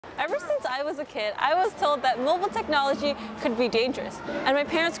Ever since I was a kid, I was told that mobile technology could be dangerous, and my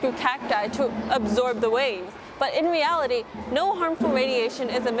parents grew cacti to absorb the waves. But in reality, no harmful radiation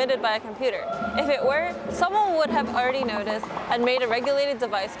is emitted by a computer. If it were, someone would have already noticed and made a regulated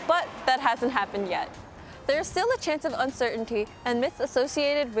device, but that hasn't happened yet. There is still a chance of uncertainty and myths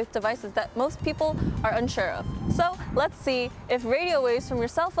associated with devices that most people are unsure of. So let's see if radio waves from your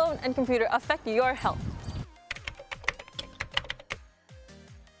cell phone and computer affect your health.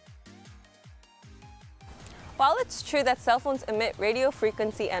 While it's true that cell phones emit radio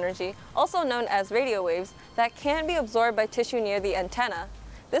frequency energy, also known as radio waves, that can be absorbed by tissue near the antenna,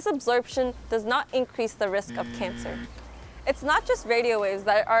 this absorption does not increase the risk of cancer. It's not just radio waves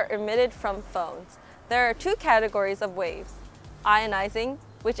that are emitted from phones. There are two categories of waves: ionizing,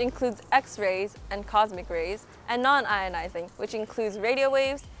 which includes X-rays and cosmic rays, and non-ionizing, which includes radio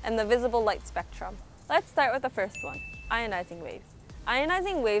waves and the visible light spectrum. Let's start with the first one, ionizing waves.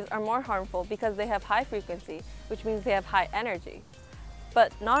 Ionizing waves are more harmful because they have high frequency, which means they have high energy.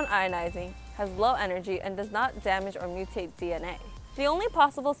 But non-ionizing has low energy and does not damage or mutate DNA. The only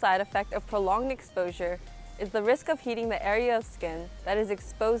possible side effect of prolonged exposure is the risk of heating the area of skin that is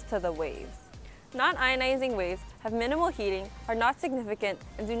exposed to the waves. Non-ionizing waves have minimal heating, are not significant,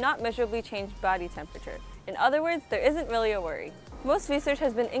 and do not measurably change body temperature. In other words, there isn't really a worry. Most research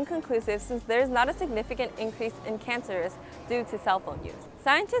has been inconclusive since there is not a significant increase in cancer risk due to cell phone use.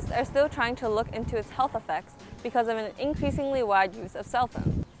 Scientists are still trying to look into its health effects because of an increasingly wide use of cell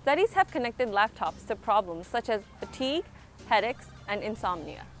phones. Studies have connected laptops to problems such as fatigue, headaches, and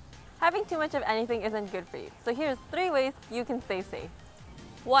insomnia. Having too much of anything isn't good for you, so here's 3 ways you can stay safe.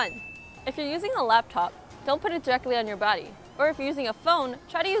 1. If you're using a laptop, don't put it directly on your body. Or if you're using a phone,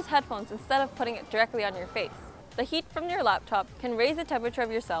 try to use headphones instead of putting it directly on your face. The heat from your laptop can raise the temperature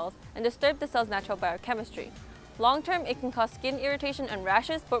of your cells and disturb the cell's natural biochemistry. Long-term, it can cause skin irritation and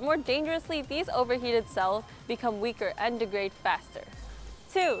rashes, but more dangerously, these overheated cells become weaker and degrade faster.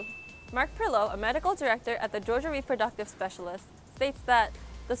 2. Mark Perlow, a medical director at the Georgia Reproductive Specialist, states that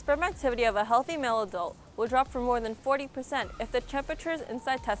the sperm activity of a healthy male adult will drop for more than 40% if the temperatures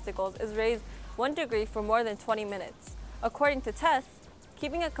inside testicles is raised 1 degree for more than 20 minutes. According to tests,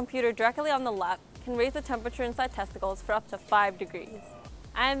 keeping a computer directly on the lap can raise the temperature inside testicles for up to 5 degrees.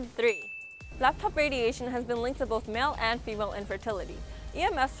 And 3. Laptop radiation has been linked to both male and female infertility.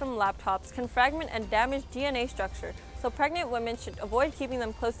 EMFs from laptops can fragment and damage DNA structure, so pregnant women should avoid keeping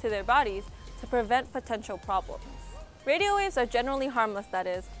them close to their bodies to prevent potential problems. Radio waves are generally harmless, that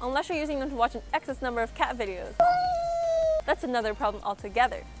is, unless you're using them to watch an excess number of cat videos. That's another problem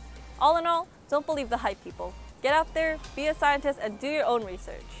altogether. All in all, don't believe the hype, people. Get out there, be a scientist, and do your own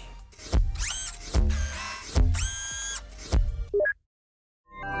research.